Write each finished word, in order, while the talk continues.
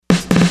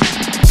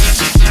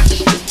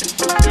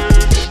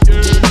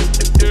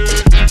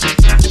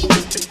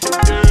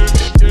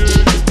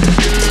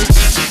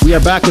We are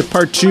back with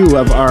part 2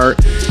 of our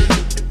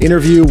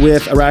interview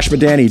with Arash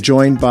Madani,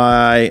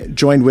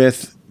 joined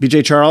with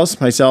BJ Charles,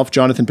 myself,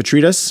 Jonathan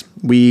Petrides.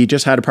 We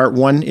just had a part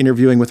 1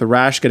 interviewing with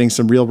Arash, getting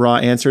some real raw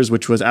answers,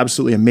 which was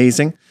absolutely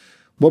amazing.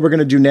 What we're going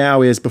to do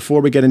now is, before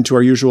we get into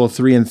our usual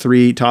 3 and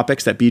 3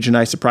 topics that BJ and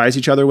I surprise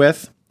each other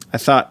with, I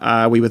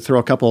thought we would throw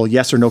a couple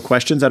yes or no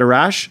questions at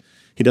Arash.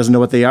 He doesn't know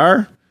what they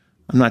are.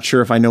 I'm not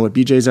sure if I know what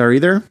BJ's are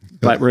either,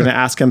 but we're going to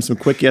ask him some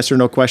quick yes or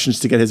no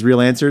questions to get his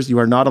real answers. You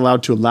are not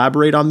allowed to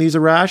elaborate on these,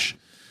 Arash.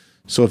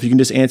 So if you can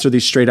just answer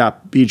these straight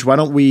up. BJ, why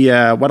don't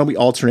we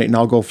alternate and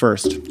I'll go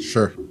first?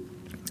 Sure.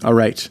 All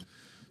right.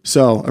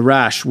 So,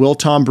 Arash, will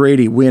Tom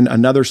Brady win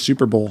another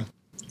Super Bowl?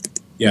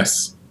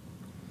 Yes.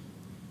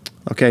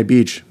 Okay,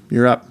 BJ,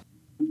 you're up.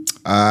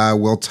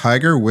 Will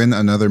Tiger win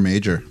another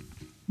major?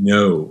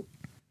 No.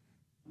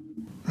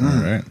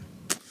 All right.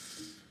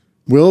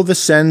 Will the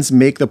Sens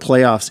make the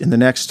playoffs in the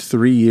next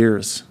 3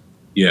 years?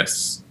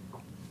 Yes.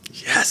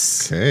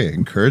 Yes. Okay,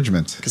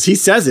 encouragement. Because he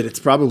says it, it's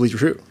probably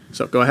true.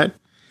 So go ahead.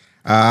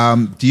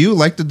 Do you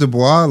like the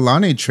Dubois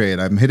Laine trade?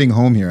 I'm hitting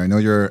home here. I know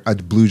you're a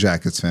Blue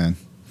Jackets fan.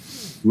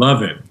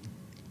 Love it.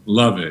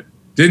 Love it.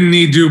 Didn't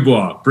need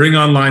Dubois. Bring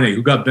on Laine,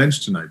 who got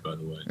benched tonight, by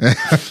the way.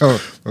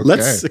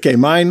 Okay.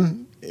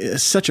 Mine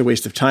is such a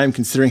waste of time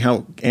considering how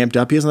amped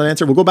up he is on that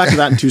answer. We'll go back to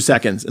that in 2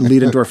 seconds and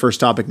lead into our first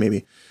topic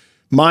maybe.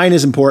 Mine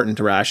is important,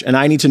 Arash, and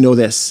I need to know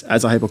this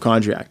as a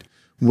hypochondriac.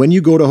 When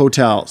you go to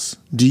hotels,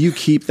 do you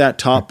keep that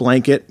top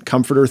blanket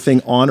comforter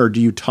thing on, or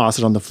do you toss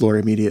it on the floor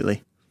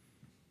immediately?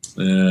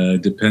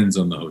 Depends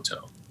on the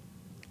hotel.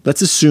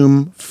 Let's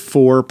assume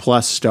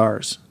 4+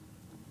 stars.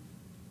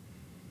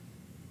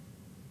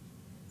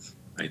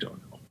 I don't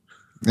know.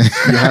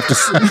 You have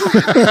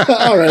to.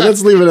 All right,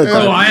 let's leave it at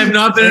that. Oh, I have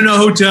not been in a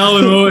hotel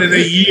in a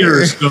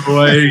year. So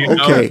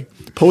okay.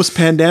 Post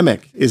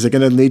pandemic, is it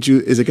going to lead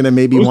you? Is it going to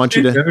maybe want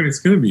you to? It's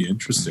going to be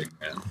interesting,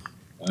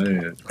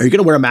 man. Are you going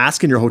to wear a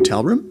mask in your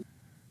hotel room?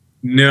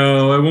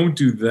 No, I won't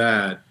do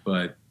that.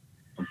 But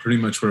I'll pretty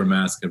much wear a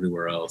mask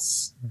everywhere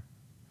else.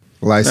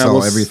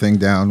 Lysol everything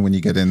down when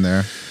you get in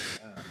there.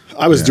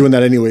 I was doing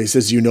that anyways,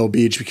 as you know,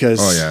 Beach, because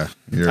I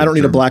don't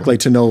need a black light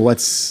to know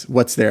what's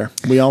there.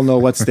 We all know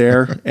what's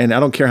there, and I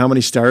don't care how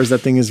many stars that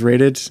thing is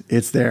rated,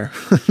 it's there.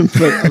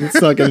 But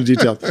let's not get into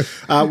detail.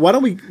 Why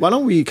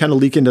don't we kind of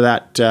leak into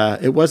that?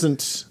 It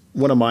wasn't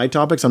one of my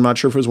topics. I'm not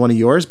sure if it was one of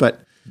yours, but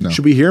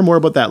should we hear more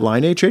about that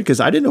Laine trade? Because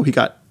I didn't know he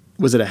got.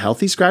 Was it a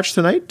healthy scratch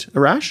tonight,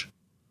 Arash?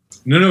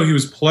 No, he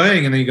was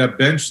playing, and then he got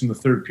benched in the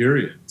third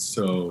period.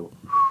 So,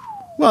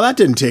 well, that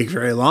didn't take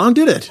very long,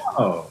 did it?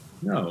 Oh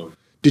no.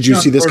 Did you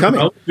see this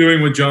coming?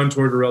 Doing what John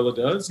Tortorella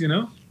does,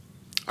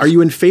 Are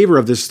you in favor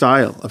of this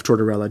style of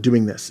Tortorella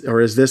doing this?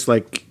 Or is this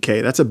like, okay,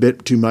 that's a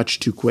bit too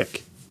much too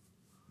quick?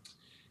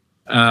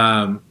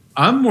 I'm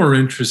more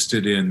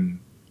interested in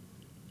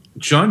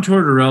John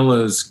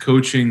Tortorella's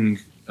coaching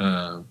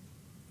the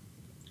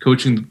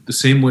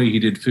same way he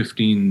did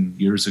 15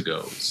 years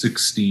ago,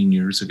 16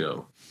 years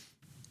ago.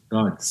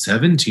 God,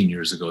 17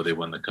 years ago they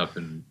won the Cup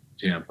in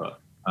Tampa.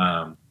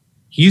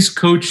 He's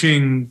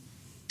coaching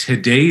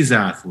today's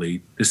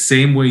athlete the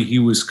same way he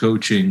was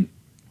coaching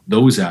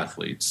those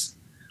athletes.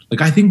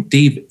 Like, I think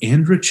Dave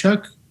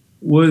Andreychuk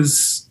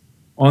was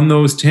on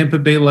those Tampa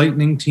Bay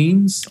Lightning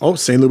teams. Oh,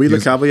 St. Louis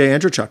LeCavalier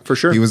Andreychuk, for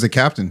sure. He was the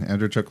captain.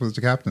 Andreychuk was the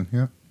captain,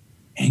 yeah.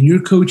 And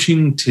you're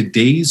coaching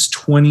today's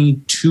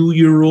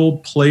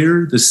 22-year-old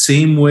player the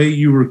same way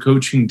you were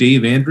coaching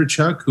Dave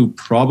Andreychuk, who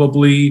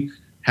probably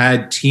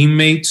had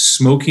teammates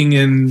smoking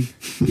in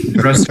the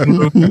dressing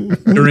room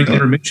during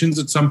intermissions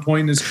at some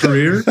point in his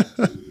career.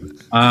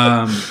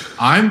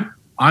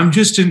 I'm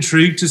just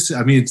intrigued to see.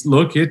 I mean,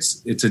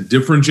 it's a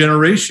different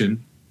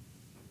generation.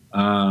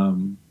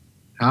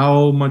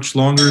 How much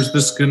longer is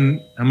this going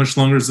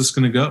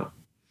to go?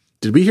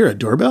 Did we hear a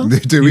doorbell?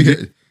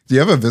 Do you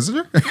have a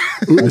visitor?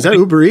 Is that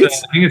Uber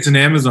Eats? I think it's an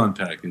Amazon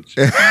package.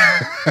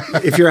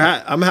 If you're,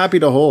 I'm happy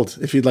to hold.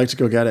 If you'd like to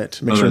go get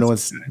it, make sure no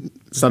one's.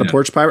 It's not a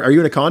porch pie. Are you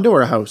in a condo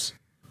or a house?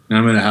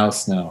 I'm in a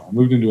house now. I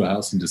moved into a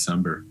house in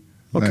December.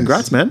 Well,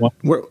 congrats, man.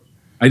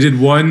 I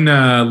did one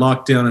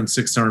lockdown in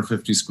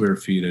 650 square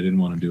feet. I didn't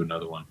want to do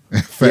another one.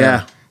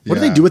 Yeah. What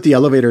do they do with the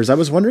elevators? I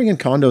was wondering in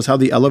condos how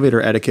the elevator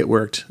etiquette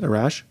worked,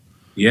 Arash.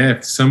 Yeah,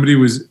 if somebody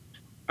was,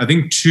 I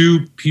think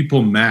 2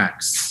 people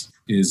max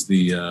is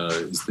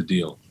the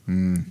deal.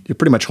 You're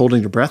pretty much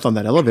holding your breath on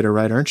that elevator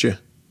ride, aren't you?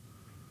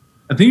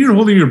 I think you're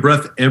holding your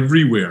breath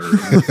everywhere.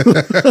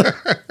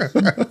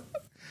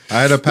 I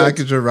had a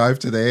package arrive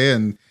today,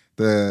 and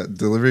the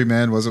delivery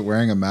man wasn't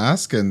wearing a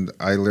mask, and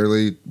I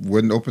literally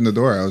wouldn't open the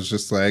door. I was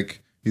just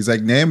like, he's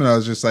like, name, and I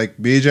was just like,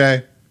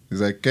 BJ.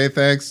 He's like, okay,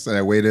 thanks. And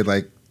I waited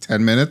like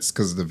 10 minutes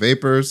because of the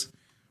vapors.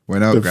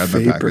 Went out, grabbed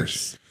my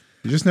package.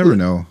 You just never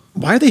know.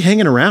 Why are they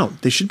hanging around?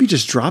 They should be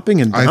just dropping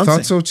and bouncing. I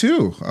thought so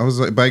too. I was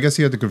like, but I guess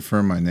he had to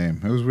confirm my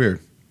name. It was weird.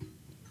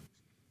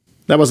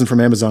 That wasn't from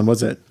Amazon,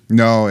 was it?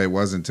 No, it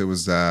wasn't. It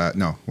was no,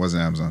 it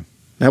wasn't Amazon.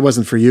 That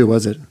wasn't for you,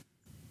 was it?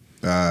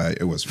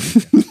 It was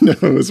for me. No,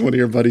 it was one of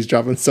your buddies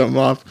dropping something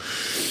off.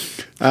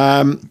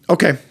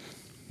 Okay.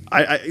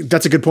 I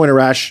that's a good point,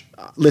 Arash.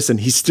 Listen,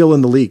 he's still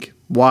in the league.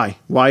 Why?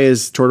 Why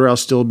is Tortorella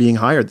still being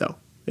hired though?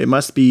 He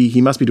must be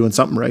doing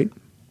something right.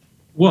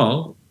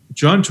 Well,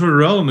 John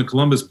Tortorella and the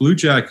Columbus Blue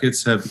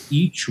Jackets have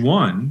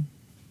won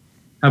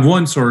a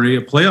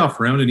playoff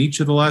round in each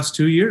of the last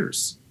 2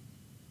 years.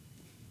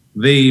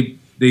 They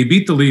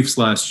beat the Leafs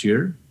last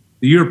year.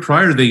 The year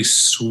prior, they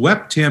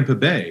swept Tampa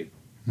Bay.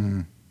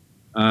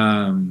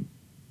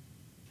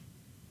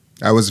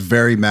 I was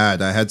very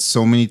mad. I had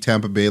so many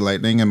Tampa Bay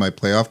Lightning in my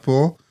playoff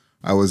pool.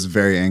 I was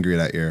very angry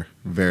that year.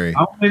 Very.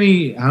 How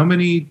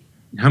many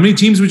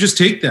teams would just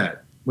take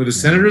that? Where the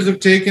Senators have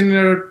taken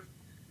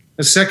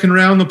a second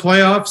round in the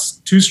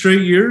playoffs 2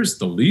 straight years,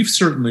 the Leafs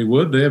certainly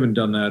would. They haven't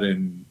done that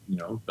in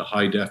the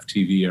high def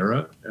TV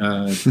era.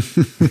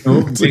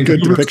 It's a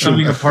good depiction.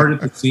 Coming apart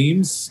at the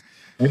seams.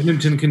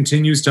 Edmonton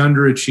continues to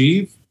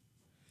underachieve.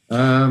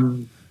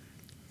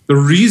 The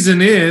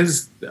reason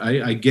is,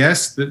 I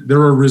guess, that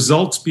there are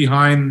results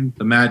behind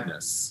the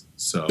madness.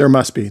 So there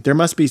must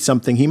be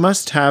something. He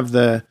must have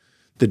the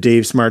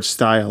Dave Smart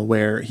style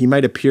where he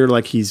might appear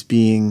like he's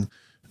being,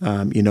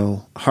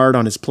 hard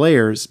on his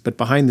players, but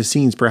behind the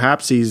scenes,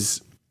 perhaps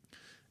he's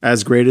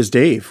as great as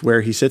Dave,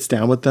 where he sits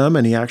down with them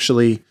and he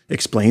actually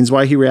explains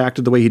why he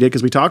reacted the way he did.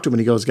 Because we talked to him and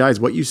he goes, guys,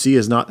 what you see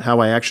is not how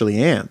I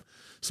actually am.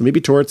 So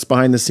maybe Torts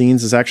behind the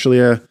scenes is actually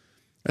a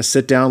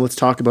sit down, let's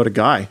talk about a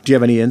guy. Do you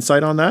have any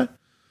insight on that?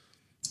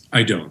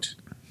 I don't.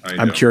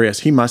 I'm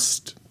curious. He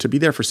must, to be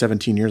there for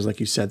 17 years, like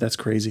you said, that's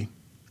crazy.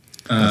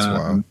 That's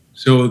wild.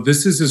 So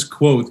this is his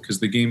quote, because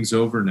the game's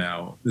over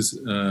now. This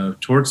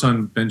Torts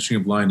on benching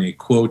of Laine,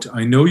 quote,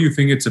 "I know you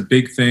think it's a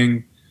big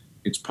thing.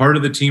 It's part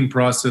of the team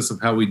process of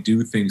how we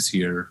do things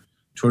here."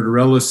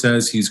 Tortorella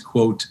says he's,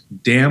 quote,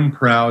 "damn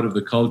proud of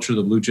the culture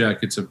the Blue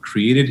Jackets have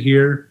created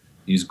here.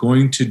 He's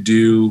going to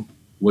do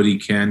what he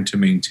can to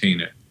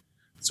maintain it."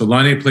 So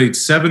Laine played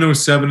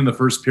 7:07 in the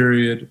first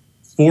period,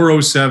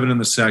 4:07 in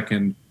the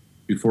second,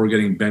 before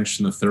getting benched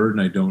in the third.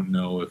 And I don't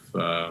know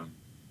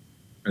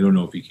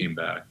if he came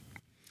back.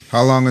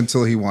 How long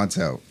until he wants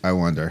out? I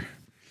wonder.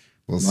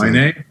 We'll see.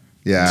 Laine?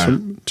 Yeah.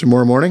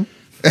 Tomorrow morning?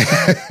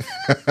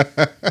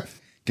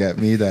 Get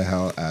me the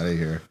hell out of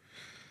here.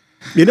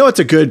 It's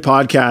a good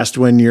podcast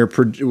when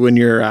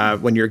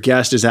your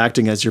guest is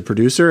acting as your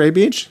producer,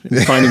 Beach,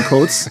 and finding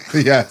quotes.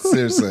 Yeah,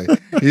 seriously.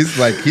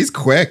 He's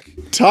quick.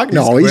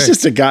 He's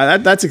just a guy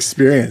that's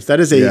experience.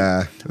 That is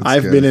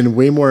I've good. been in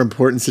way more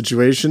important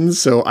situations,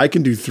 so I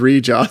can do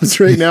 3 jobs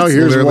right now.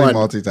 Here's one.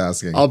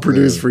 Multitasking. I'll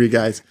produce for you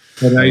guys.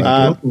 But I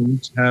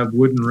don't have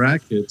wooden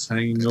rackets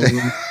hanging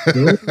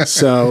over.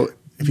 So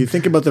if you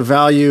think about the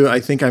value, I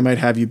think I might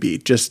have you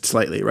beat just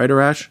slightly, right,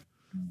 Arash?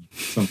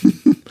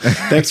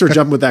 Thanks for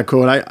jumping with that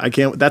quote. I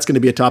can't. That's going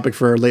to be a topic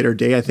for a later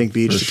day, I think,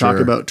 Beach, to talk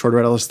about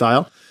Tortorella's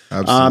style.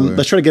 Absolutely.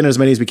 Let's try to get in as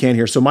many as we can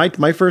here. So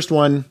my first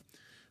one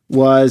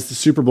was the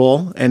Super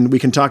Bowl, and we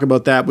can talk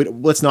about that.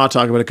 Let's not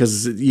talk about it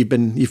because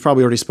you've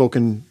probably already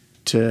spoken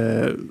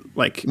to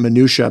like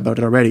minutia about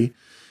it already.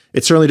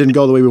 It certainly didn't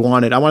go the way we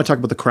wanted. I want to talk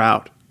about the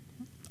crowd.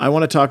 I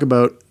want to talk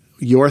about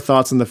your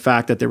thoughts on the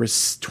fact that there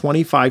was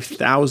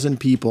 25,000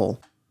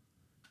 people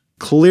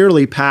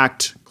clearly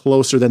packed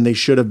closer than they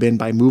should have been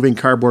by moving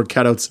cardboard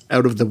cutouts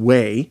out of the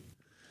way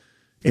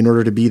in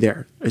order to be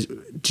there.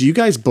 Do you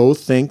guys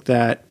both think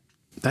that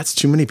that's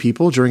too many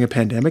people during a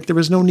pandemic? There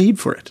was no need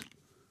for it.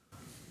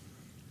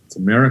 It's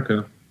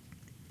America.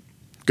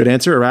 Good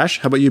answer, Arash.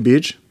 How about you,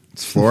 Beej?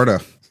 It's Florida.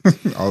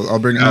 I'll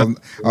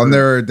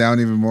narrow it down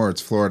even more.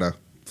 It's Florida.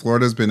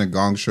 Florida's been a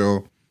gong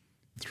show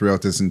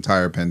throughout this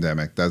entire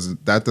pandemic.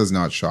 That does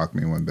not shock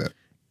me one bit.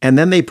 And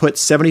then they put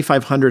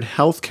 7,500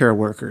 healthcare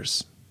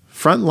workers,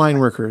 frontline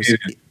workers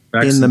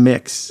in the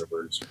mix.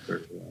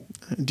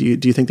 Do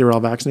you think they were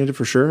all vaccinated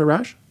for sure,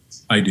 Arash?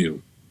 I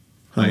do.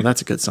 Oh,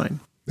 that's a good sign.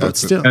 But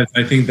still,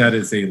 I think that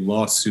is a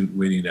lawsuit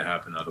waiting to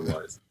happen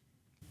otherwise.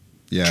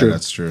 Yeah, true.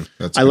 That's true.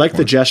 I like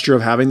the gesture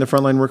of having the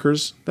frontline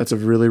workers. That's a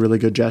really, really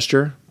good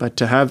gesture.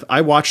 But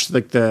I watched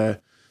like the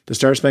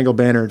Star Spangled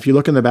Banner. If you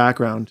look in the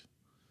background,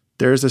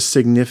 there's a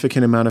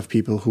significant amount of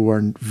people who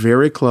are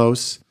very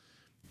close,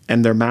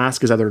 and their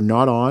mask is either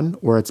not on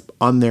or it's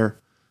on their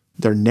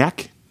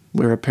neck,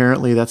 where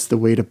apparently that's the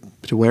way to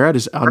wear it,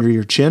 is under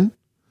your chin.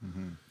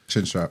 Mm-hmm.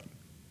 Chin strap.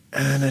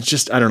 And it's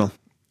just, I don't know.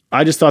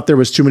 I just thought there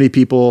was too many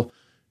people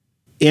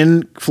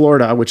in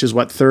Florida, which is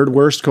third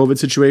worst COVID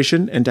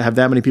situation. And to have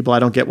that many people, I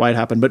don't get why it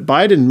happened. But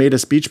Biden made a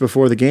speech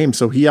before the game.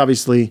 So he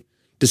obviously,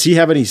 does he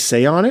have any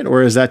say on it?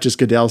 Or is that just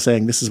Goodell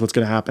saying this is what's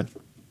going to happen?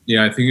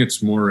 Yeah, I think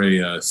it's more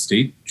a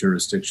state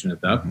jurisdiction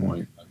at that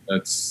point.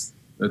 That's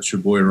your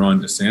boy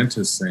Ron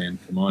DeSantis saying,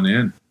 come on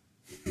in.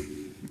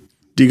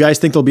 Do you guys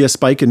think there'll be a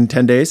spike in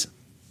 10 days?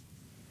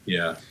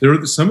 Yeah. There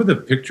were some of the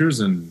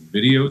pictures and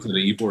videos of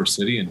the Ybor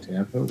City in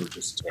Tampa were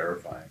just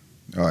terrifying.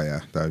 Oh, yeah.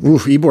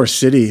 Ybor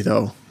City,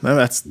 though. Now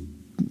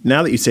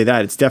that you say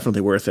that, it's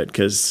definitely worth it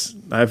because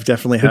I've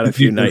definitely had a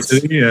few nights.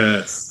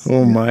 Yes.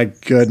 Oh, my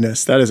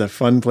goodness. That is a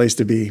fun place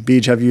to be.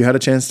 Beej, have you had a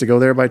chance to go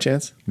there by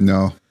chance?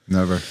 No,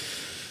 never.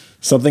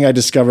 Something I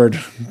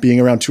discovered being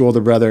around 2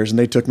 older brothers, and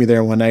they took me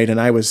there one night, and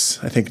I was,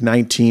 I think,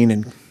 19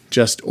 and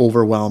just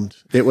overwhelmed.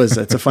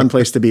 It's a fun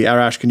place to be.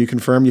 Arash, can you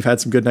confirm you've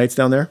had some good nights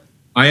down there?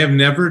 I have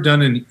never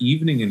done an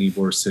evening in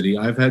Ybor City.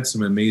 I've had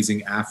some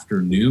amazing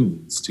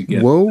afternoons to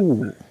get.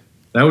 Whoa.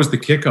 That was the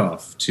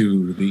kickoff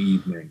to the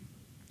evening.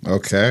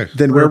 Okay.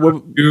 Then where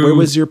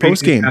was your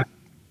post game?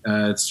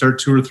 Start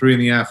 2 or 3 in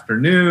the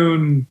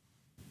afternoon.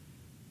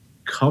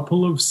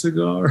 Couple of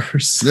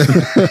cigars. Is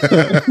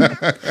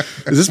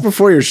this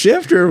before your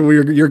shift, or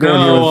you're going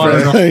No, here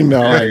with friends?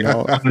 I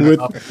know.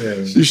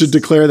 Okay. You should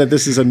declare that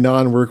this is a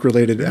non-work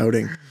related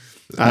outing.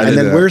 And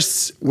then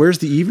where's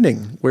the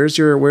evening? Where's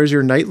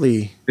your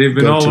nightly? They've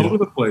been all go-to? over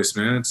the place,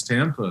 man. It's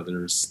Tampa.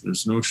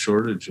 There's no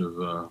shortage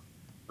of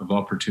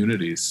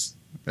opportunities.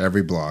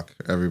 Every block.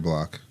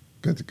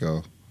 Good to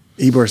go.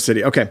 Ybor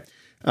City. Okay.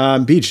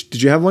 Beach,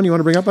 did you have one you want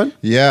to bring up, bud?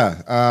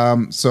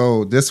 Yeah.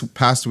 So this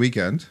past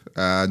weekend,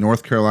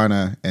 North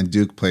Carolina and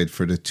Duke played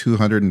for the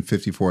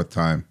 254th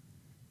time.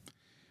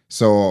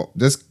 So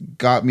this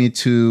got me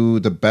to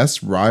the best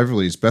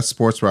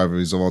sports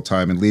rivalries of all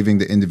time, and leaving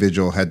the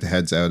individual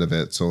head-to-heads out of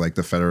it. So like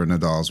the Federer and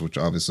Nadals, which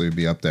obviously would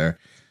be up there.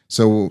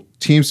 So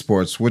team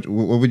sports, what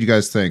would you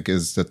guys think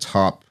is the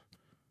top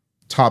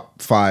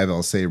 5,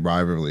 I'll say,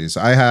 rivalries?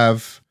 I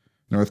have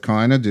North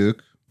Carolina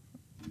Duke,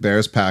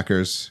 Bears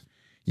Packers,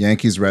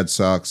 Yankees Red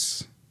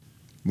Sox,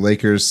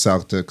 Lakers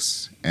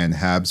Celtics, and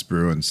Habs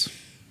Bruins.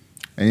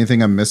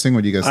 Anything I'm missing?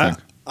 What do you guys think?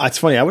 It's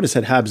funny. I would have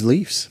said Habs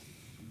Leafs.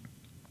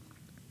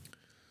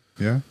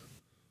 Yeah.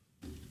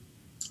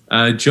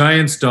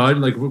 Giants Dodge,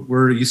 like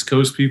we're East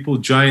Coast people.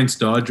 Giants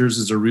Dodgers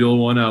is a real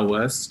one out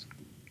west.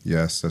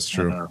 Yes, that's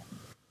true.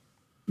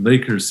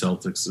 Lakers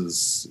Celtics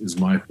is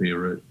my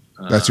favorite.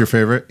 That's your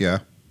favorite? Yeah.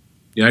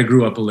 Yeah, I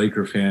grew up a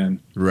Laker fan.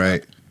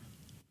 Right.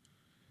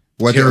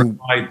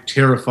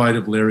 Terrified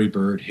of Larry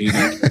Bird.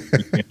 Hated.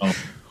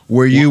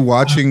 Were you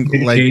watching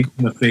like in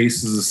the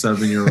face as a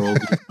 7-year-old?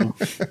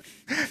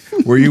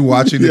 Were you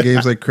watching the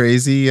games like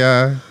crazy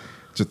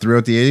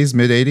throughout the 80s,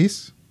 mid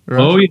 80s?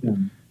 Oh yeah.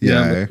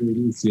 Yeah.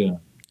 Yeah.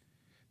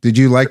 Did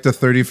you like the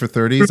 30 for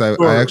 30s?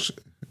 I actually.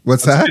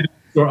 What's that?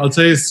 I'll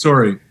tell you a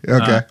story.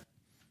 Okay.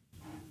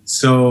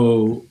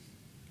 So,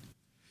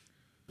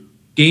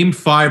 Game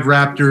 5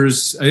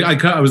 Raptors.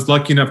 I was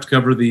lucky enough to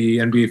cover the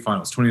NBA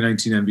Finals,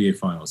 2019 NBA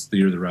Finals, the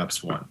year the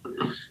Raps won.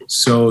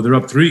 So they're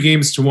up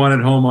 3-1 at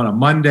home on a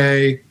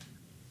Monday.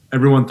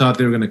 Everyone thought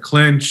they were going to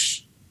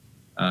clinch.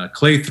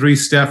 Clay 3,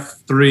 Steph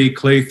 3,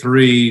 Clay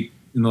 3.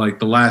 In like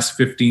the last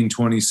 15,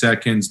 20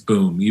 seconds,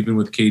 boom. Even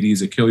with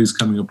KD's Achilles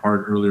coming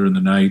apart earlier in the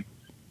night,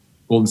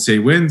 Golden State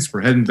wins. We're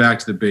heading back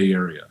to the Bay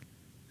Area.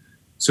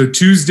 So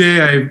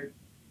Tuesday, I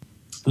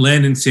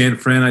land in San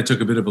Fran. I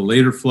took a bit of a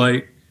later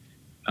flight.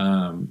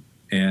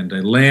 And I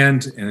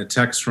land, and a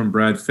text from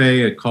Brad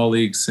Fay, a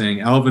colleague,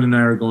 saying, Alvin and I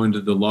are going to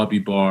the lobby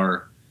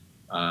bar.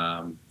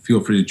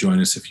 Feel free to join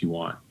us if you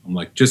want. I'm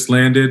like, just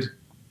landed.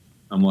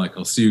 I'm like,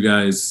 I'll see you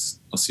guys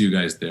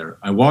there.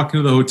 I walk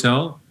into the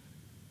hotel.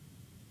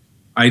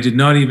 I did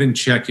not even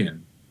check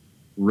in.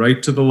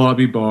 Right to the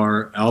lobby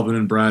bar. Alvin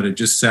and Brad had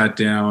just sat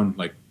down.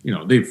 Like,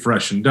 they've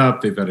freshened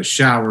up. They've had a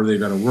shower.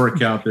 They've had a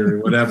workout there,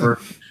 whatever.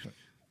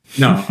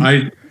 No,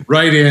 I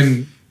right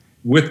in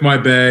with my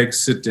bag,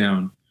 sit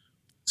down.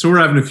 So we're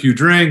having a few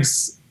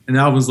drinks, and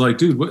Alvin's like,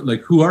 dude,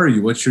 who are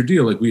you? What's your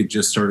deal? Like, we had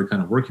just started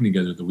kind of working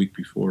together the week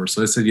before.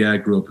 So I said, yeah, I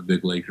grew up a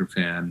big Laker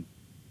fan.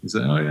 He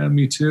said, oh yeah,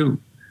 me too.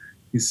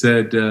 He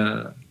said,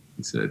 we're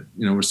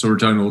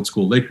talking old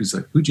school Lakers. He's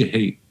like, who'd you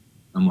hate?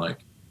 I'm like,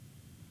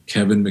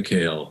 Kevin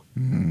McHale.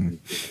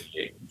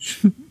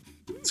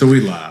 So we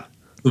laughed.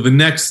 So the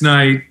next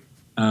night,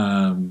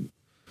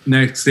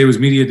 next day was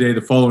media day.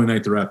 The following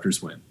night, the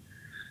Raptors win.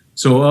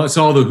 So it's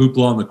all the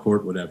hoopla on the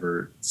court,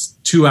 whatever. It's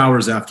 2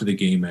 hours after the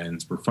game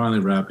ends. We're finally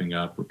wrapping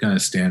up. We're kind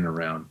of standing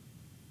around.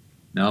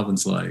 And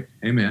Alvin's like,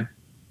 hey, man,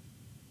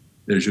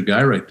 there's your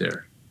guy right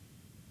there.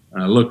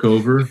 And I look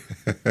over,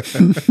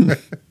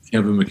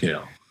 Kevin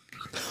McHale.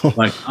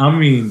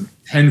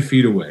 10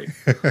 feet away.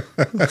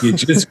 You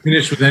just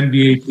finished with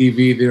NBA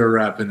TV. They were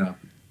wrapping up.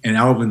 And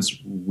Alvin's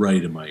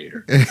right in my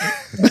ear.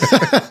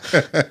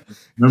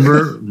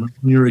 Remember when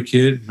you were a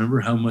kid?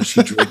 Remember how much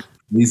he drove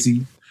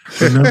crazy?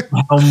 Remember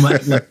how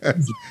much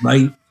he's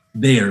right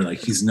there? Like,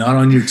 he's not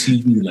on your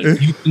TV. Like,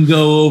 you can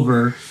go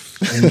over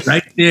and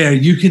right there,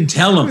 you can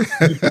tell him.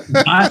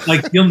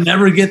 You'll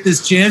never get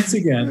this chance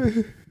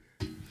again.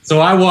 So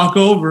I walk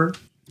over.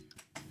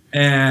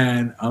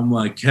 And I'm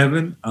like,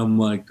 Kevin, the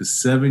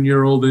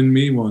 7-year-old in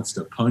me wants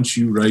to punch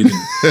you right in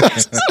the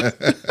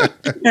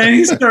face. And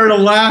he started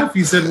to laugh.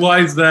 He said,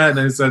 why is that?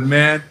 And I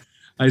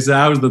said,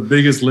 I was the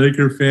biggest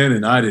Laker fan,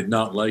 and I did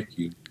not like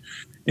you.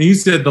 And he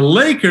said, the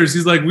Lakers?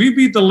 He's like, we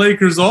beat the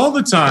Lakers all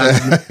the time.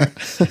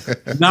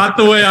 Not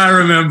the way I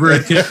remember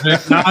it, Kevin.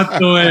 Not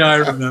the way I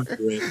remember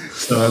it.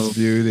 So that's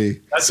beauty.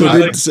 That's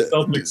a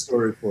Celtic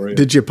story for you.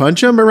 Did you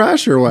punch him,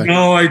 Arash, or what?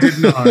 No, I did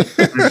not.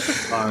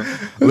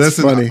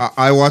 Listen, funny.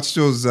 I watched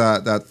those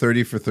that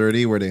 30 for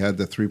 30 where they had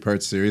the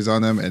 3-part series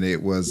on them, and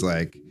it was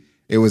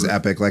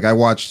epic. Like, I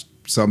watched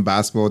some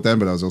basketball with them,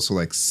 but I was also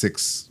like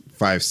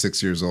 5,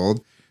 6 years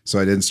old. So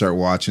I didn't start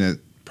watching it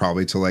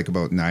probably till like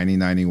about 90,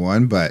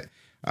 91. But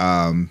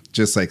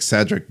Just like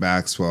Cedric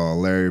Maxwell,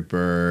 Larry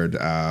Bird,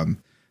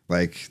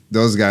 like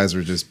those guys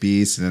were just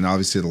beasts. And then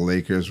obviously the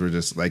Lakers were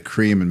just like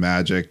Cream and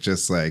Magic,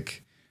 just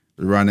like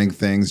running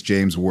things.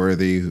 James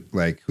Worthy,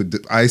 like who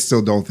I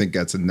still don't think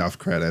gets enough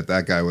credit.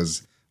 That guy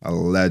was a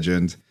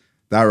legend.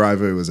 That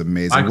rivalry was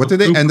amazing. What did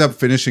they end up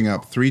finishing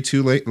up?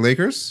 3-2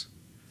 Lakers?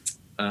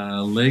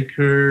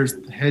 Lakers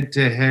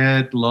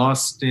head-to-head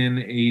lost in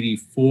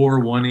 84,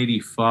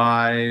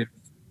 185,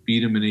 beat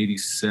them in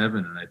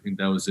 87, and I think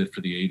that was it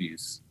for the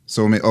 80s.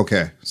 So,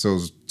 okay. So it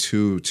was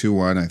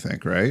 2-1, I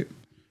think, right?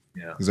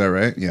 Yeah. Is that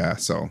right? Yeah.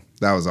 So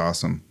that was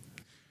awesome.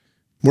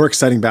 More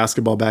exciting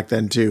basketball back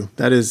then too.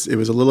 It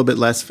was a little bit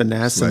less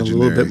finesse and a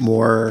little bit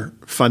more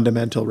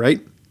fundamental,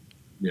 right?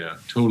 Yeah,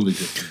 totally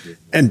different.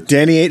 And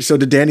Danny Ainge. So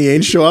did Danny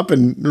Ainge show up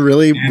and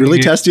really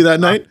test you that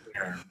night?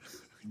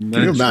 Can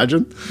you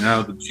imagine?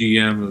 Now the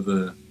GM of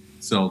the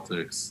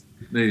Celtics.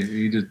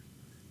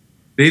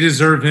 They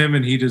deserve him,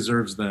 and he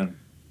deserves them.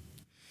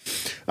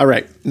 All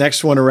right,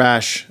 next one,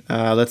 Arash.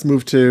 Let's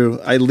move to.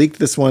 I leaked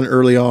this one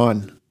early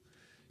on.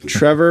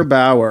 Trevor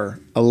Bauer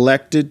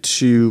elected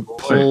to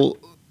pull.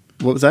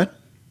 What was that?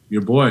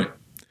 Your boy.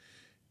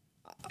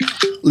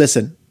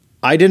 Listen,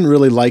 I didn't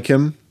really like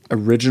him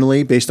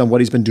originally based on what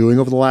he's been doing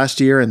over the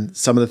last year and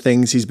some of the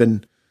things he's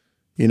been,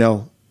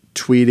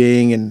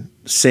 tweeting and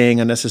saying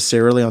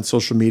unnecessarily on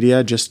social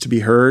media just to be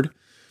heard.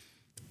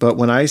 But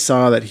when I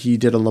saw that he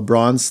did a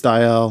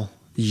LeBron-style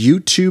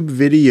YouTube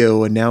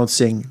video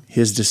announcing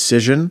his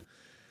decision,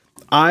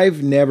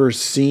 I've never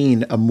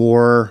seen a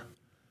more,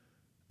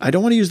 I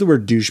don't want to use the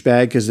word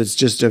douchebag because it's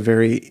just a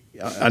very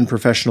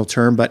unprofessional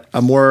term, but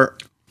a more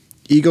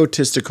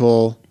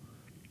egotistical,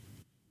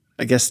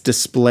 I guess,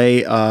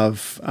 display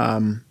of,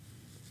 I'm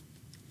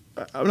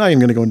not even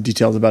going to go into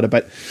details about it,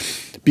 but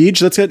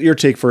Beej, let's get your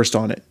take first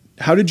on it.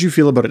 How did you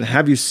feel about it?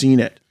 Have you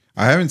seen it?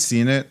 I haven't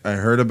seen it. I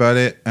heard about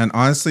it. And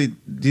honestly,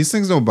 these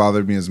things don't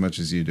bother me as much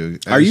as you do.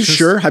 Are you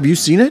sure? Have you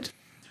seen it?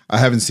 I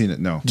haven't seen it,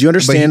 no. Do you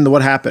understand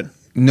what happened?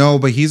 No,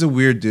 but he's a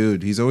weird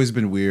dude. He's always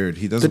been weird.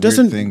 He does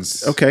weird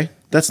things. Okay.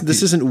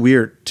 This isn't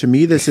weird. To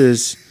me, this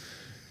is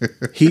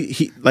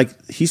he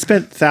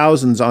spent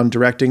thousands on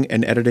directing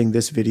and editing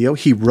this video.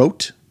 He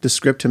wrote the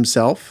script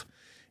himself.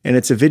 And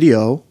it's a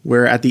video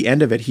where at the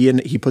end of it,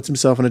 he puts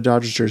himself in a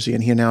Dodgers jersey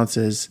and he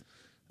announces,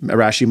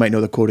 Arash, you might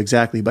know the quote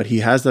exactly, but he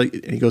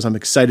goes, "I'm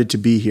excited to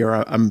be here.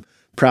 I'm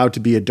proud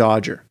to be a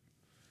Dodger."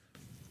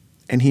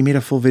 And he made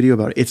a full video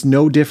about it. It's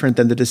no different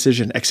than the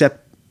decision,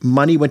 except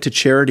money went to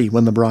charity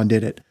when LeBron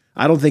did it.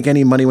 I don't think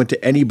any money went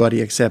to anybody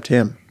except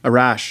him.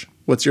 Arash,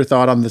 what's your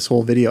thought on this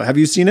whole video? Have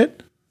you seen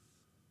it?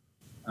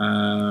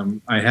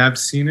 I have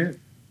seen it.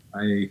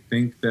 I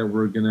think that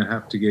we're going to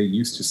have to get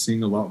used to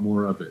seeing a lot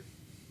more of it.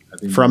 I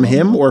think from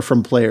him or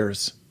from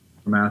players?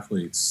 From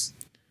athletes.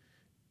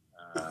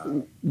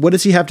 What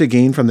does he have to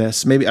gain from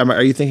this? Maybe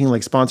are you thinking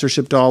like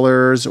sponsorship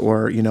dollars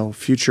or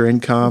future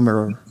income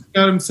or? He's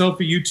got himself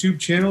a YouTube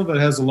channel that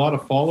has a lot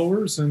of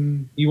followers,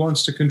 and he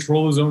wants to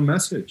control his own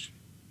message.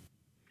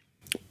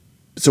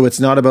 So it's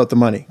not about the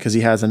money because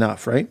he has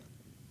enough, right?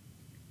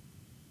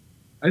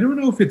 I don't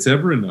know if it's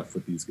ever enough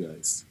with these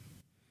guys.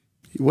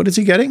 What is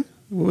he getting?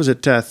 What was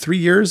it? 3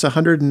 years,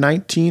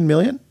 119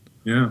 million?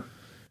 Yeah.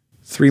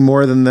 3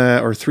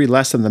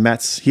 less than the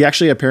Mets. He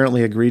actually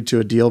apparently agreed to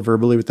a deal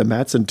verbally with the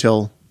Mets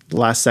until the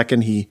last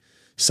second he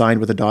signed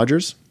with the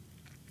Dodgers.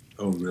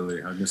 Oh,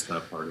 really? I missed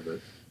that part of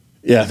it.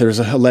 Yeah, there's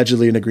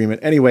allegedly an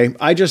agreement. Anyway,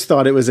 I just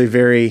thought it was a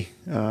very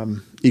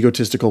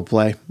egotistical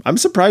play. I'm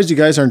surprised you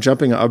guys aren't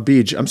jumping on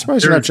Beej. I'm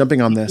surprised you're not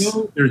jumping on this.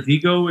 There's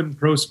ego in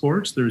pro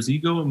sports. There's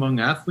ego among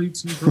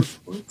athletes in pro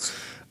sports.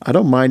 I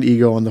don't mind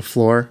ego on the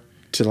floor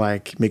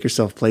to make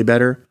yourself play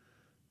better,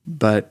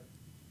 but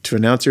to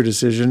announce your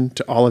decision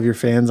to all of your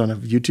fans on a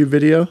YouTube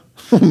video,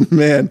 oh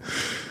man,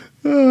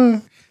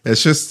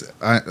 it's just,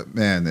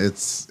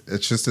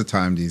 it's just a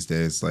time these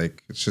days.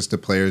 Like it's just the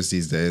players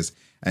these days.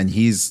 And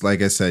he's,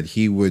 like I said,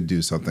 he would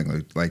do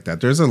something like that.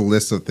 There's a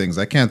list of things.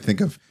 I can't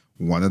think of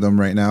one of them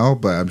right now,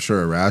 but I'm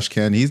sure Arash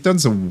can. He's done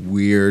some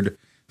weird,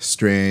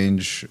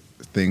 strange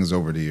things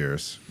over the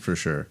years, for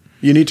sure.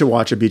 You need to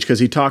watch a Beej because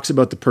he talks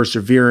about the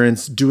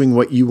perseverance, doing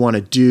what you want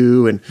to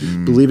do, and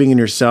believing in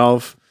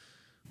yourself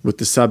with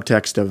the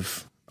subtext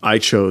of, I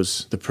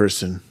chose the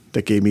person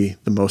that gave me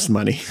the most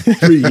money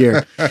every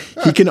year.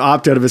 He can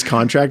opt out of his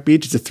contract,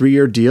 Beej. It's a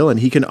 3-year deal, and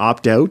he can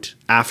opt out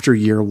after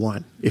year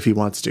 1 if he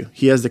wants to.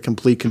 He has the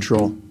complete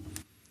control.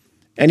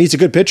 And he's a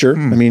good pitcher.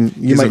 I mean,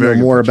 you might know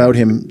more about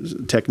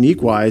him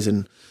technique-wise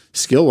and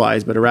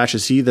skill-wise, but Arash,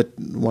 is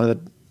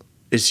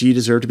he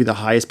deserved to be the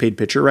highest paid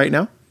pitcher right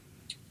now?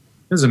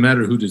 Doesn't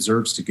matter who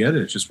deserves to get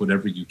it. It's just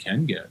whatever you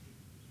can get,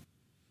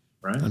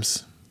 right?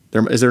 Is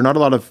there not a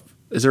lot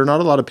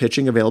of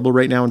pitching available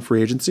right now in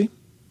free agency?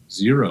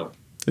 0.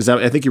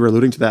 I think you were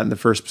alluding to that in the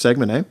first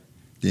segment, eh?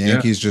 The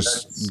Yankees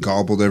just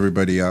gobbled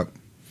everybody up.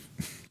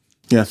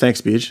 Yeah,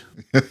 thanks, Beej.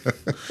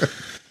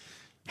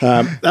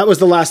 That was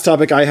the last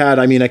topic I had.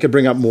 I mean, I could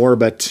bring up more,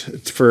 but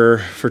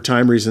for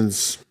time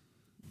reasons,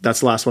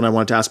 that's the last one I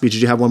wanted to ask. Beej, did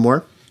you have one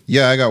more?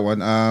 Yeah, I got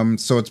one.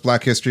 So it's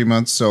Black History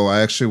Month. So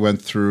I actually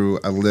went through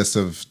a list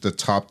of the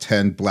top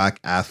 10 black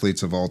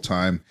athletes of all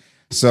time.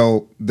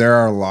 So there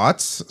are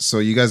lots. So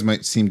you guys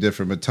might seem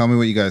different, but tell me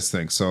what you guys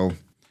think. So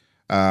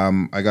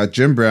I got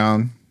Jim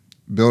Brown,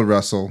 Bill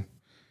Russell,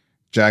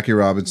 Jackie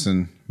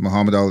Robinson,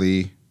 Muhammad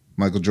Ali,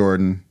 Michael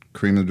Jordan,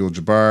 Kareem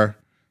Abdul-Jabbar,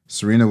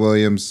 Serena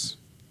Williams,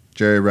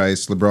 Jerry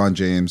Rice, LeBron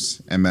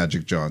James, and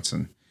Magic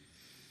Johnson.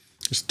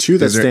 There's two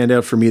that stand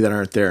out for me that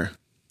aren't there.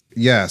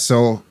 Yeah,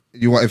 so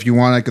if you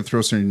want, I could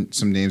throw some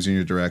names in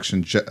your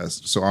direction.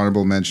 So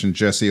honorable mention: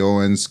 Jesse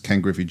Owens,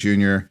 Ken Griffey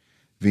Jr.,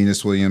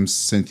 Venus Williams,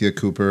 Cynthia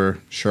Cooper,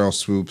 Cheryl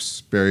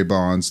Swoops, Barry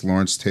Bonds,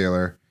 Lawrence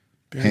Taylor,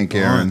 Hank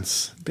Aaron,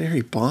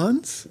 Barry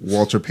Bonds,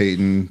 Walter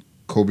Payton,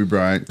 Kobe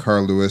Bryant,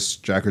 Carl Lewis,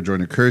 Jacko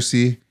Jordan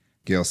Kersey,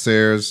 Gail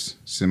Sayers,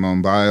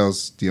 Simone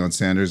Biles, Deion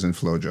Sanders, and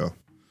FloJo.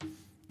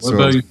 What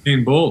about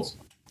Usain Bolt?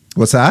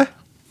 What's that?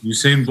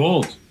 Usain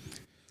Bolt.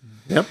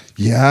 Yep.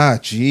 Yeah,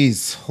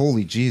 geez.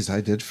 Holy jeez,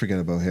 I did forget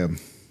about him.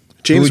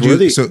 James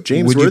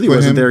Worthy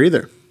wasn't there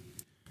either.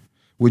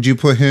 Would you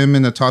put him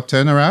in the top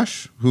 10,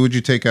 Arash? Who would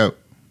you take out?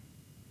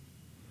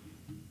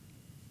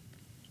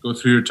 Go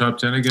through your top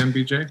 10 again,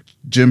 BJ.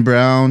 Jim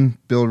Brown,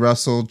 Bill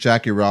Russell,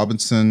 Jackie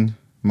Robinson,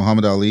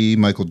 Muhammad Ali,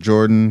 Michael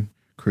Jordan,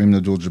 Kareem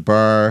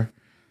Abdul-Jabbar,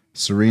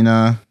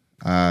 Serena,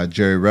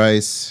 Jerry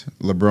Rice,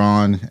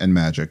 LeBron, and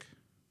Magic.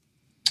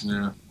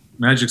 Yeah.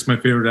 Magic's my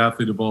favorite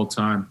athlete of all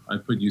time. I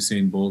put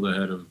Usain Bolt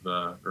ahead of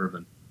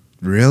Irvin.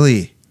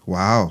 Really?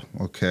 Wow.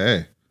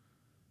 Okay.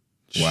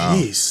 Wow.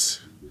 Jeez.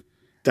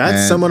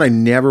 That's someone I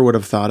never would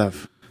have thought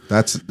of.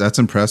 That's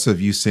impressive.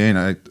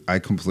 Usain, I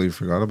completely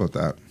forgot about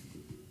that.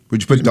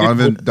 Would you put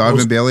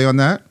Donovan Bailey on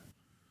that?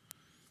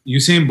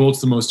 Usain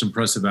Bolt's the most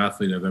impressive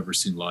athlete I've ever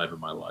seen live in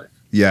my life.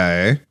 Yeah,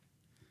 eh?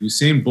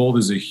 Usain Bolt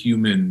is a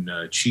human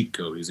cheat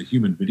code. He's a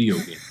human video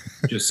game.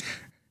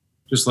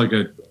 Just like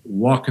a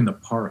walk in the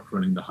park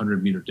running the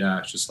 100-meter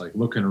dash, just like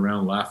looking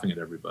around, laughing at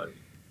everybody.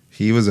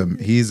 He was a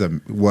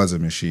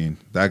machine.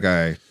 That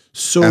guy,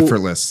 so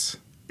effortless.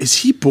 Is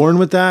he born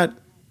with that?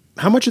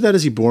 How much of that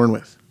is he born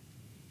with?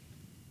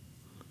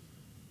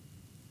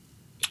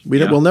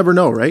 We'll never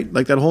know, right?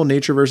 Like that whole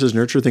nature versus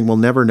nurture thing, we'll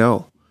never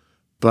know.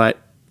 But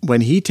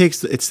when he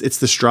takes, it's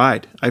the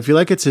stride. I feel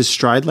like it's his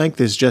stride length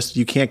is just,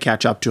 you can't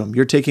catch up to him.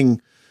 You're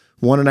taking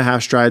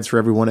 1.5 strides for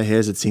every one of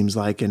his, it seems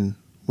like. And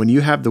when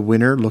you have the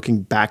winner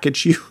looking back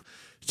at you,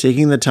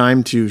 taking the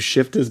time to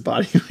shift his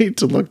body weight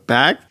to look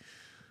back,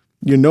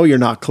 you know you're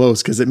not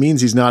close because it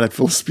means he's not at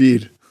full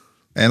speed.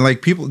 And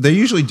like people, they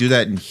usually do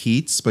that in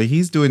heats, but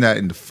he's doing that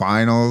in the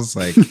finals.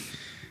 Like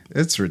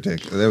it's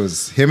ridiculous. It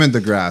was him and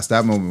DeGrasse.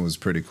 That moment was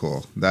pretty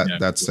cool.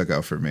 That stuck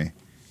out for me.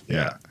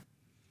 Yeah.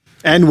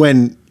 And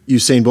when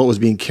Usain Bolt was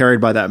being carried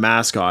by that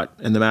mascot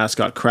and the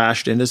mascot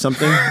crashed into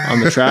something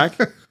on the track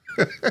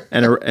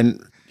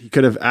and he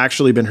could have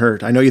actually been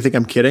hurt. I know you think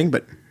I'm kidding,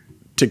 but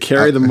to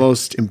carry the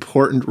most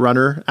important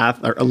runner,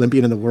 or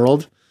Olympian in the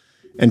world,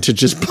 and to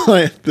just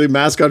play, the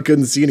mascot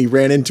couldn't see and he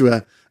ran into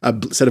a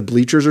set of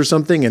bleachers or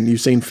something and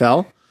Usain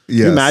fell. Yes. Can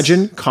you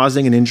imagine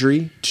causing an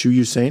injury to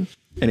Usain?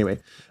 Anyway,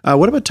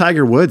 what about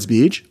Tiger Woods,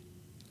 Beach?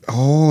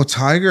 Oh,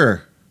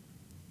 Tiger.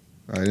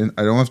 I don't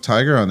have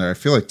Tiger on there. I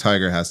feel like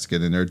Tiger has to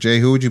get in there. Jay,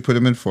 who would you put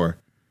him in for?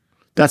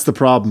 That's the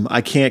problem. I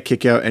can't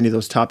kick out any of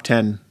those top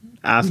 10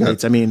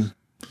 athletes. Yeah. I mean,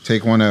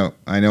 take one out.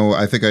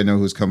 I think I know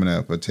who's coming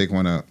out, but take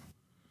one out.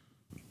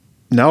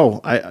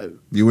 No,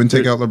 you wouldn't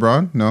take out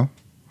LeBron? No.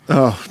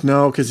 Oh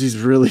no, because he's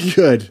really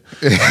good.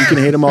 You can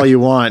hate him all you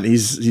want.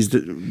 He's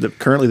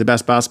currently the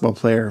best basketball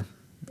player,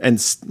 and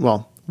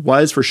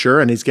was for sure.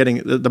 And he's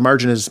getting the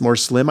margin is more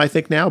slim, I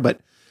think now, but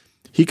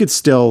he could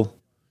still.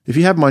 If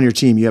you have him on your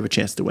team, you have a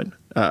chance to win.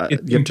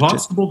 It's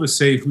impossible to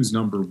say who's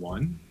number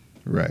one,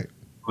 right?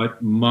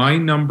 But my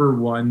number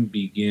one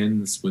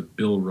begins with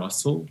Bill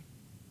Russell.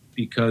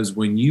 Because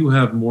when you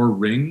have more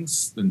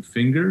rings than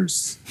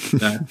fingers,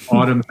 that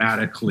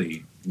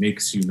automatically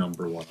makes you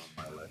number one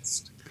on my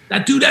list.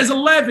 That dude has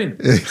 11.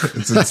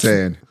 It's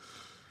insane.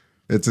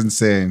 It's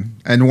insane.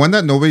 And one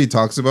that nobody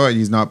talks about, and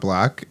he's not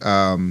black,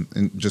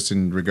 just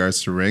in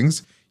regards to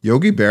rings,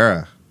 Yogi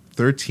Berra,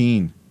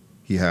 13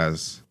 he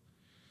has.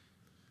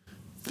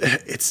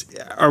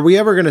 Are we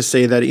ever going to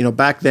say that,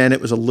 back then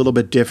it was a little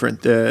bit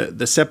different.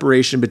 The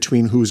separation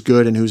between who's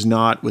good and who's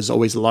not was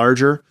always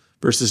larger.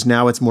 Versus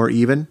now it's more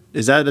even.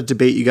 Is that a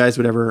debate you guys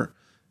would ever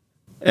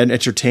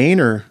entertain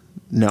or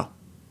no?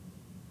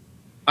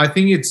 I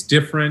think it's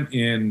different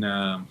in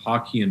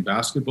hockey and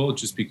basketball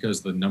just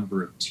because the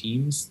number of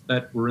teams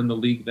that were in the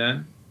league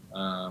then.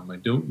 I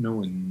don't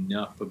know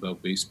enough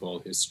about baseball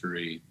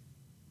history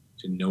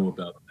to know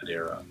about that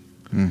era.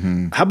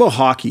 Mm-hmm. How about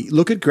hockey?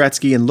 Look at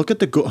Gretzky and look at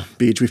the goal.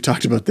 Beach, we've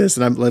talked about this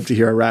and I'd love to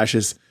hear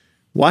Arash's.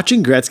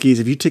 Watching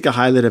Gretzky's, if you take a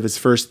highlight of his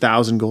first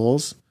 1,000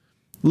 goals,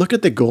 look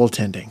at the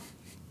goaltending.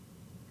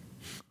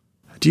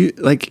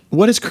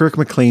 What is Kirk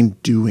McLean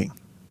doing?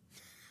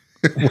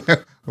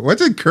 What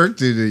did Kirk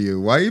do to you?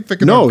 Why are you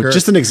picking on Kirk? No,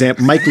 just an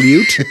example. Mike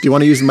Liut. Do you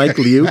want to use Mike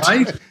Liut?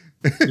 Mike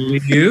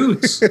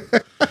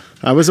Liut.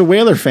 I was a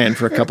Whaler fan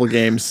for a couple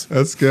games.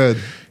 That's good.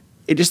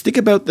 just think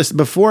about this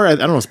before. I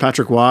don't know, it's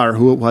Patrick Waugh or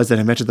who it was that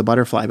invented the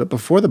butterfly, but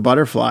before the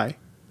butterfly,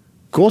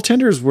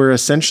 goaltenders were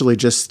essentially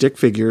just stick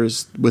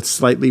figures with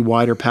slightly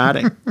wider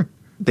padding.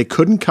 They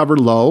couldn't cover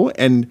low,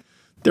 and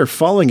they're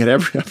falling at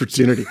every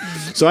opportunity.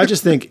 So I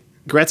just think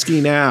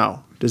Gretzky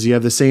now, does he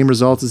have the same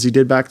results as he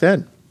did back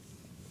then?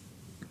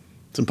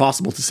 It's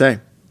impossible to say.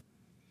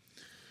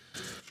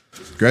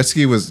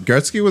 Gretzky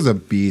was a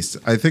beast.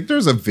 I think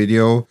there's a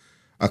video,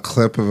 a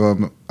clip of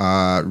him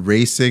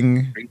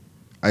racing.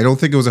 I don't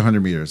think it was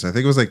 100 meters. I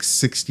think it was like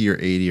 60 or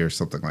 80 or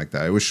something like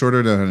that. It was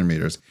shorter than 100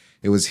 meters.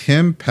 It was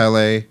him,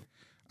 Pele,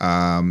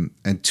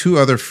 and two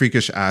other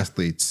freakish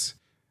athletes.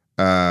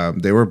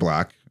 They were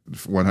black,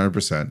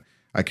 100%.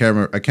 I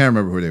can't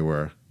remember who they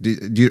were.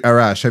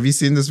 Arash, have you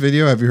seen this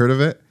video? Have you heard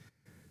of it?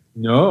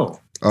 No.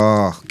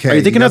 Oh, okay. Are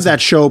you thinking of that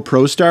show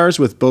Pro Stars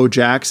with Bo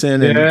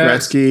Jackson and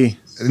Gretzky?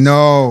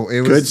 No,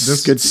 it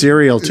was good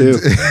cereal too.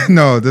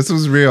 No, this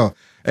was real.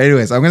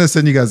 Anyways, I'm gonna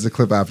send you guys the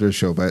clip after the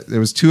show. But there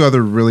was two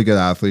other really good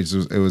athletes.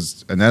 It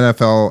was an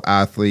NFL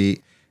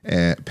athlete,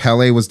 and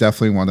Pele was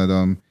definitely one of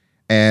them.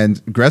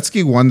 And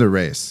Gretzky won the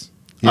race.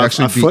 He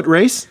actually beat foot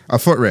race. A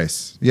foot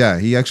race. Yeah,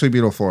 he actually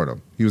beat O'Florida.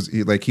 He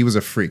was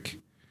a freak.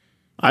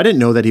 I didn't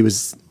know that he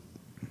was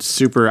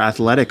super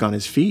athletic on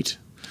his feet.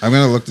 I'm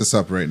gonna look this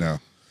up right now.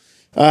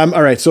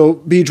 All right, so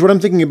Beej, what I'm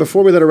thinking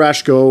before we let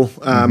Arash go,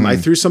 I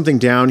threw something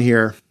down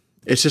here.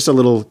 It's just a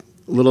little,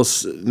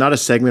 not a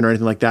segment or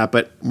anything like that,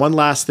 but one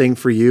last thing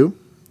for you,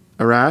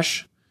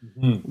 Arash,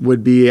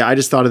 would be, I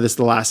just thought of this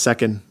the last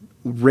second.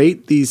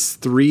 Rate these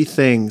three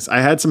things.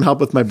 I had some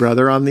help with my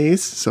brother on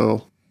these,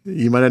 so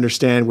you might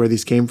understand where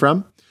these came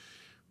from.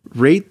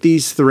 Rate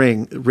these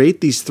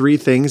three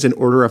things in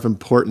order of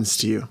importance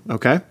to you,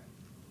 okay?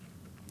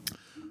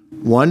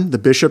 1, the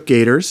Bishop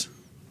Gators.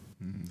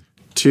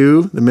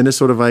 2, the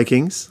Minnesota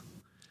Vikings.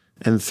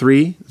 And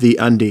 3, the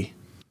Undie.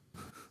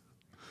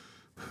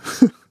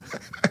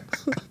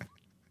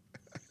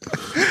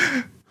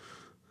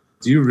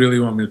 Do you really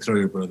want me to throw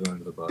your brother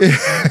under the bus?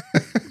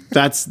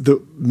 That's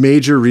the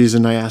major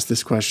reason I asked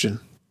this question.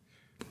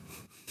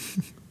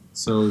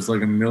 So it was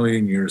like a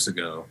million years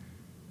ago.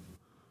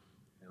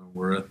 And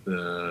we're at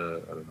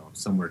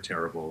somewhere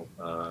terrible,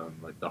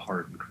 like the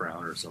Heart and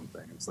Crown or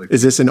something. It's like,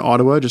 is this in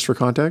Ottawa, just for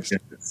context?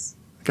 Yes.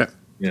 Okay.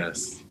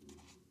 Yes.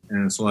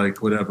 And it's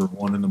like, whatever,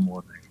 1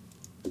 a.m.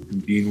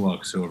 And Dean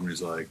walks over and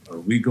he's like, are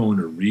we going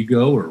to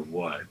Rigo or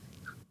what?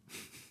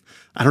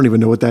 I don't even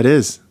know what that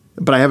is,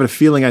 but I have a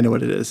feeling I know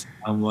what it is.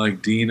 I'm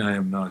like, Dean, I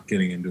am not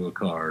getting into a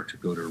car to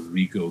go to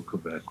Rigo,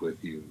 Quebec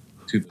with you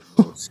to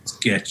the most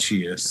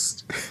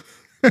sketchiest.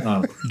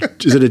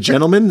 Is it a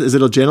gentleman? Is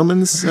it a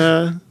gentleman's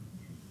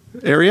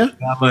area?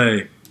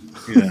 LA.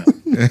 Yeah.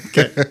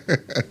 Okay.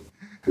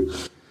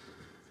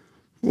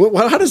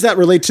 Well, how does that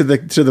relate to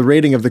the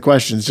rating of the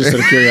questions? Just out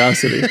of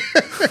curiosity,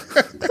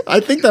 I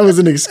think that was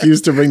an excuse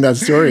to bring that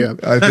story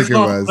up. I think it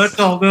was. That's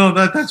all. No,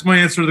 that's my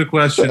answer to the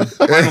question.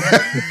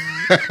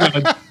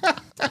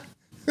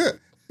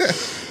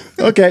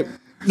 Okay,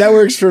 that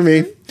works for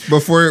me.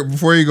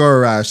 Before you go,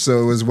 Arash,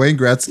 so it was Wayne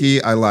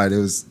Gretzky. I lied. It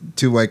was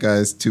 2 white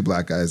guys, 2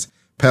 black guys.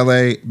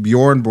 Pele,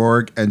 Bjorn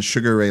Borg, and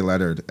Sugar Ray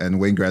Leonard. And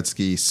Wayne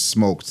Gretzky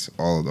smoked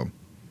all of them.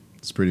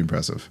 It's pretty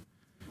impressive.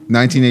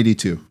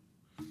 1982.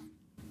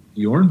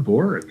 Bjorn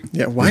Borg.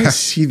 Yeah, why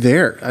is he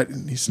there?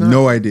 He's not.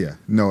 No idea.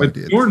 No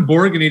idea. Bjorn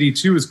Borg in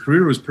 82, his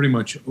career was pretty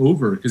much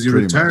over because he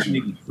retired in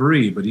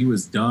 83, but he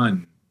was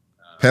done.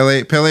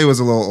 Pele was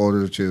a little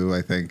older too,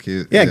 I think.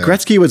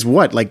 Gretzky was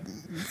what, like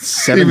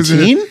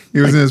 17? He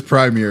was in his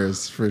prime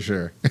years for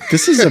sure.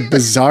 This is a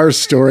bizarre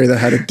story that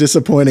had a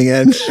disappointing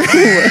end.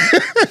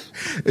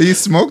 He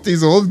smoked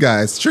these old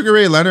guys. Sugar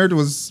Ray Leonard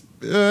was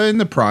in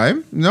the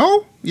prime.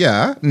 No?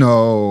 Yeah.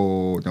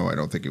 No, I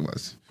don't think he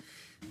was.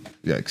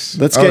 Yikes.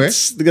 Let's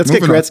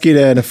get Gretzky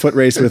in a foot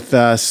race with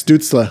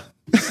Stützle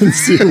and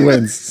see who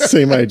wins.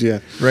 Same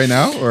idea. Right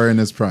now or in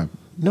his prime?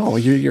 No,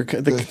 you're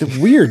the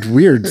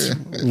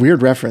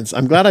weird reference.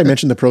 I'm glad I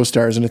mentioned the Pro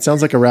Stars, and it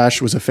sounds like Arash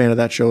was a fan of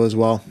that show as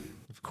well.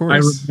 Of course. I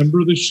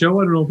remember the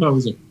show. I don't know if I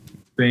was a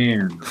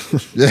fan.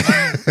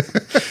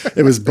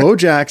 It was Bo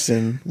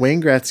Jackson,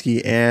 Wayne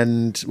Gretzky,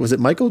 and was it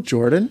Michael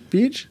Jordan,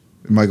 Beach?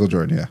 Michael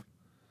Jordan, yeah.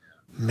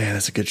 Man,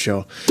 that's a good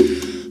show.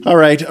 All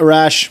right,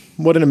 Arash,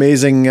 what an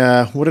amazing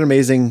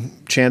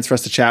chance for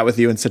us to chat with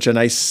you in such a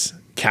nice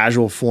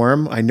casual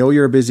forum. I know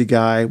you're a busy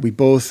guy. We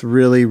both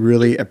really,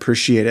 really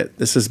appreciate it.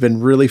 This has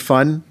been really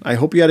fun. I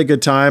hope you had a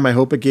good time. I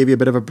hope it gave you a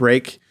bit of a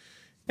break.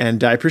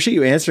 And I appreciate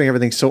you answering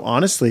everything so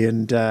honestly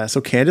and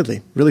so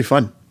candidly. Really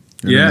fun.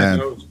 Yeah, it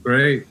was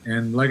great.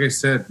 And like I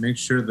said, make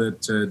sure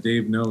that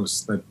Dave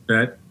knows that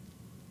bet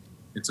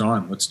it's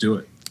on. Let's do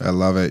it. I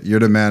love it. You're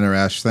the man,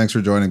 Arash. Thanks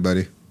for joining,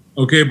 buddy.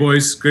 Okay,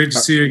 boys. Great to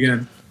see you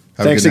again.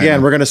 Thanks again.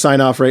 Man. We're going to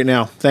sign off right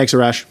now. Thanks,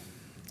 Arash.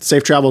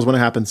 Safe travels when it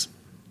happens.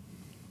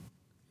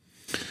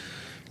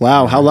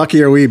 Wow, how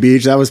lucky are we,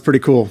 Beej? That was pretty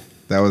cool.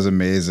 That was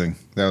amazing.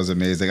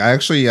 I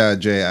actually,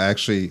 Jay,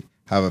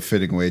 have a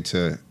fitting way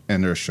to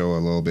end our show a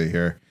little bit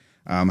here.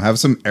 Have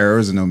some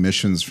errors and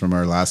omissions from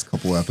our last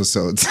couple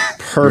episodes.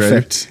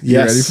 Perfect. You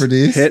ready? Yes. You ready for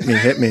these?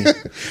 Hit me.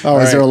 Oh,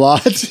 is there a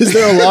lot? Is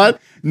there a lot?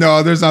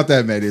 No, there's not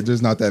that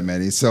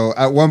many. So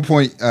at one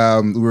point,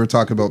 we were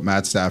talking about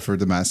Matt Stafford,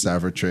 the Matt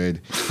Stafford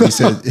trade.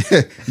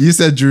 You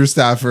said Drew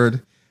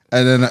Stafford,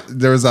 and then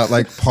there was that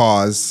like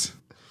pause.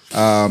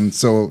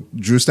 So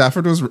Drew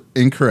Stafford was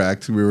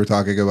incorrect. We were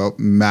talking about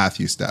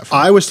Matthew Stafford.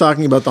 I was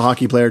talking about the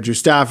hockey player Drew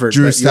Stafford.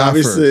 Drew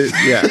Stafford.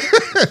 Yeah.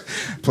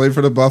 Played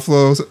for the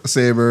Buffalo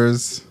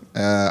Sabres.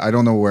 I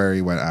don't know where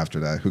he went after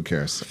that. Who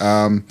cares?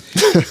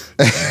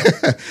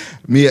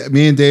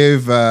 Me and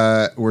Dave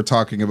were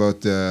talking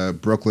about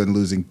Brooklyn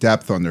losing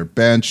depth on their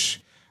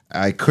bench.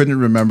 I couldn't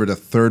remember the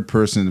third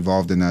person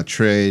involved in that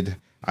trade.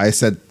 I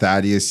said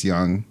Thaddeus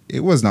Young.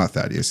 It was not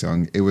Thaddeus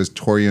Young. It was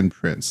Torian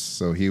Prince.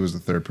 So he was the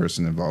third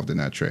person involved in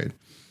that trade.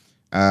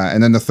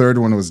 And then the third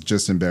one was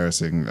just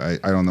embarrassing. I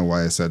don't know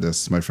why I said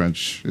this. My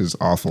French is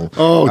awful.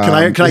 Oh, can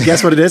I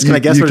guess what it is? Can I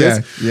guess what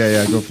it is?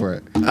 Yeah, go for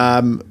it.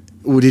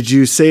 Did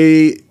you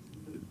say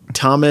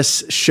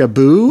Thomas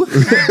Chabot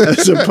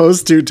as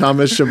opposed to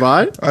Thomas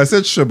Chabot? I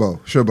said Chabot,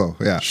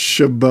 yeah.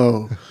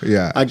 Chabot.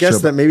 Yeah. I guess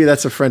Chabot. that maybe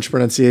that's a French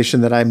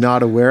pronunciation that I'm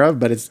not aware of,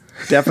 but it's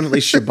definitely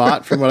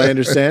Chabot from what I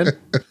understand.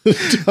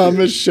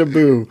 Thomas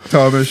Chabot.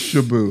 Thomas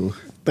Chabot.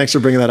 Thanks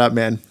for bringing that up,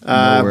 man.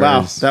 No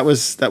Wow, worries. that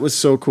was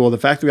so cool. The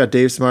fact that we got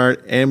Dave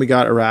Smart and we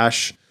got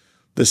Arash,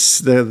 the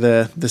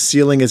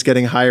ceiling is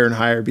getting higher and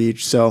higher,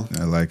 Beach. So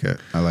I like it.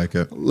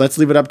 let's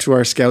leave it up to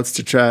our scouts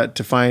to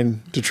try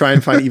and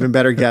find even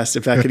better guests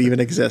if that could even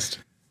exist.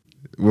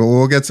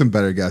 We'll get some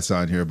better guests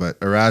on here, but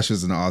Arash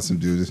is an awesome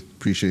dude.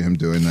 Appreciate him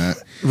doing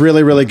that.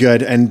 Really, really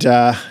good, and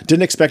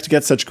didn't expect to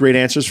get such great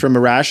answers from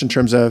Arash in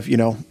terms of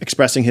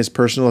expressing his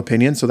personal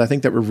opinion. So I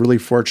think that we're really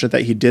fortunate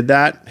that he did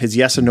that. His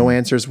yes and no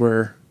answers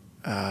were,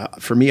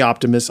 for me,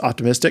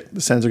 optimistic.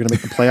 The Sens are going to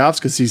make the playoffs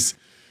because he's,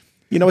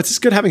 it's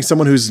just good having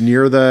someone who's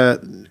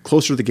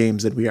closer to the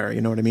games than we are.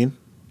 You know what I mean?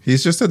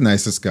 He's just the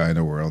nicest guy in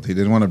the world. He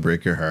didn't want to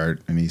break your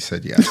heart, and he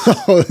said yes.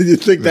 Oh, you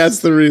think that's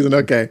the reason?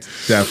 Okay.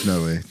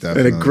 Definitely.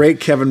 And a great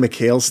Kevin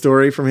McHale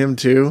story from him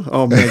too.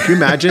 Oh man, can you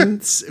imagine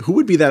who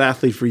would be that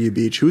athlete for you,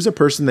 Beach? Who's a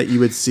person that you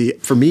would see?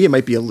 For me, it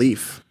might be a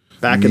Leaf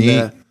back in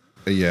the.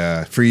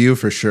 Yeah, for you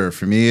for sure.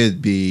 For me,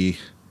 it'd be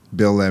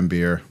Bill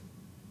Lambier.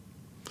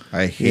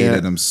 I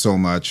hated him so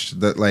much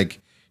that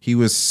he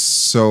was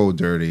so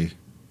dirty.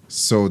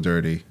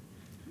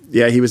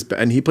 Yeah, he was,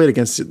 and he played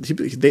against.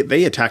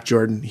 They attacked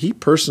Jordan. He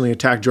personally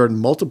attacked Jordan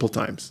multiple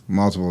times.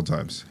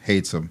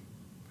 Hates him.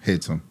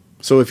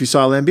 So if you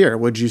saw Lambier,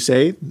 would you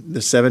say the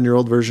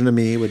 7-year-old version of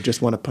me would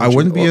just want to punch him? I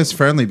wouldn't be as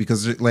friendly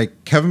because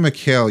Kevin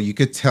McHale, you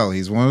could tell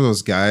he's one of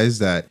those guys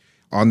that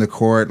on the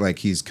court,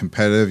 he's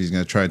competitive. He's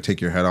going to try and take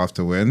your head off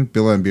to win.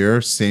 Bill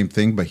Lambier, same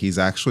thing, but he's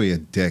actually a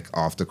dick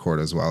off the court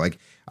as well.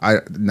 I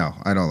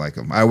don't like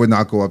him. I would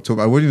not go up to him.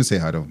 I wouldn't even say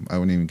hi to him. I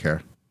wouldn't even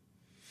care.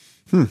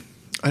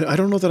 I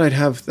don't know that I'd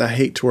have that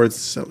hate towards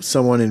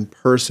someone in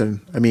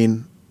person. I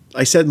mean,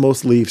 I said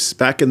most Leafs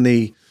back in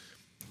the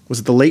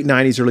late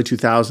 90s, early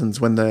 2000s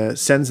when the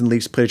Sens and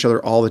Leafs played each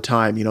other all the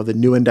time. The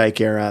Nieuwendyk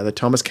era, the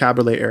Thomas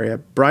Caberlet era,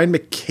 Brian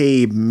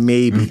McCabe,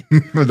 maybe.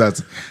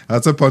 That's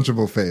a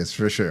punchable face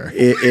for sure.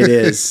 It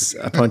is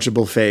a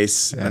punchable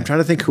face. Yeah. I'm trying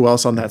to think who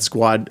else on that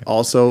squad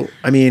also.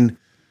 I mean,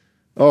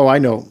 I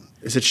know.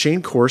 Is it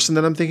Shane Corson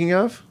that I'm thinking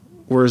of?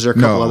 Or is there a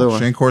couple other ones?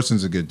 Shane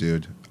Corson's a good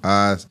dude.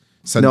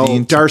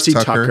 Darcy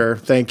Tucker.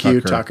 Thank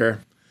you, Tucker.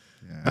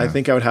 Yeah. I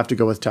think I would have to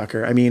go with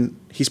Tucker. I mean,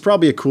 he's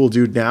probably a cool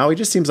dude now. He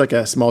just seems like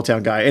a small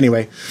town guy.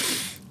 Anyway,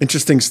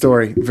 interesting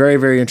story. Very,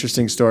 very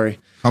interesting story.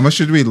 How much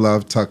did we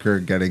love Tucker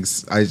getting?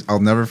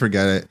 I'll never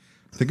forget it.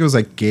 I think it was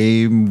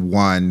game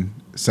 1.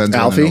 Sens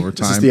won in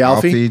overtime. Is this the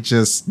Alfie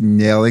just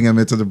nailing him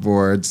into the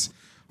boards.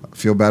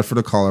 Feel bad for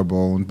the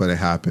collarbone, but it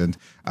happened.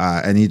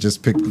 And he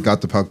just got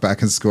the puck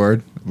back and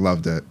scored.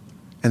 Loved it.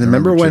 And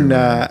remember when?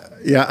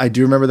 I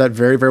do remember that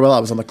very, very well. I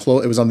was on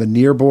it was on the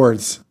near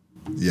boards.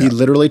 Yeah. He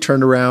literally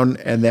turned around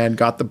and then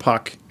got the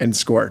puck and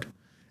scored.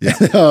 Yeah.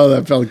 Oh,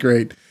 that felt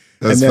great.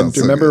 And then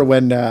remember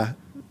when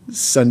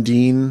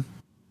Sundin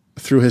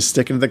threw his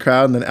stick into the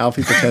crowd and then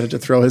Alfie pretended to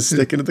throw his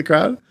stick into the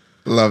crowd?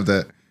 Loved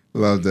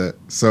it.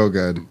 So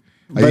good.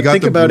 But you got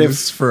think the about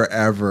boost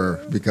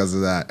forever because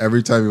of that.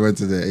 Every time he went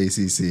to the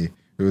ACC,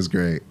 it was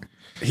great.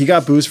 He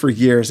got booze for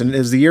years, and it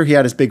was the year he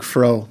had his big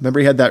fro. Remember,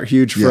 he had that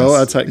huge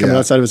fro coming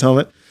outside of his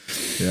helmet.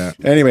 Yeah.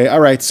 Anyway,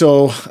 all right.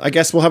 So I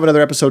guess we'll have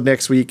another episode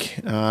next week.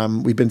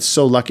 We've been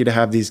so lucky to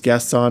have these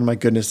guests on. My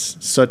goodness,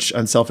 such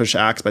unselfish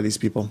acts by these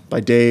people, by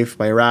Dave,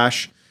 by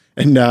Arash.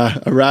 And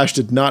Arash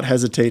did not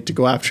hesitate to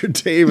go after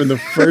Dave in the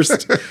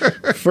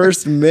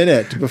first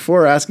minute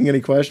before answering any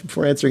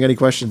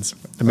questions.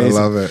 Amazing.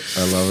 I love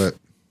it.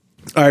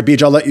 All right,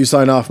 Beach, I'll let you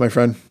sign off, my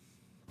friend.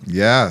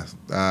 Yeah.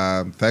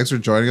 Thanks for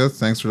joining us.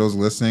 Thanks for those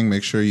listening.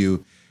 Make sure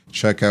you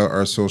check out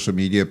our social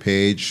media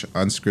page,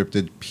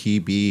 Unscripted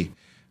PB.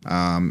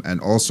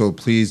 And also,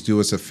 please do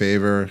us a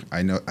favor.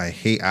 I know I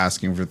hate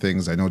asking for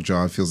things. I know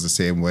John feels the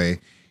same way.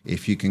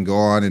 If you can go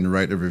on and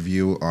write a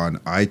review on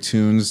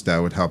iTunes, that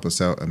would help us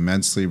out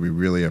immensely. We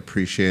really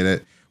appreciate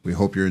it. We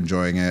hope you're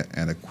enjoying it.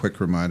 And a quick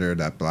reminder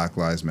that Black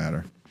Lives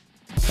Matter.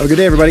 Have a good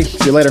day, everybody.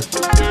 See you later.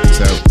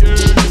 Peace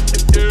out.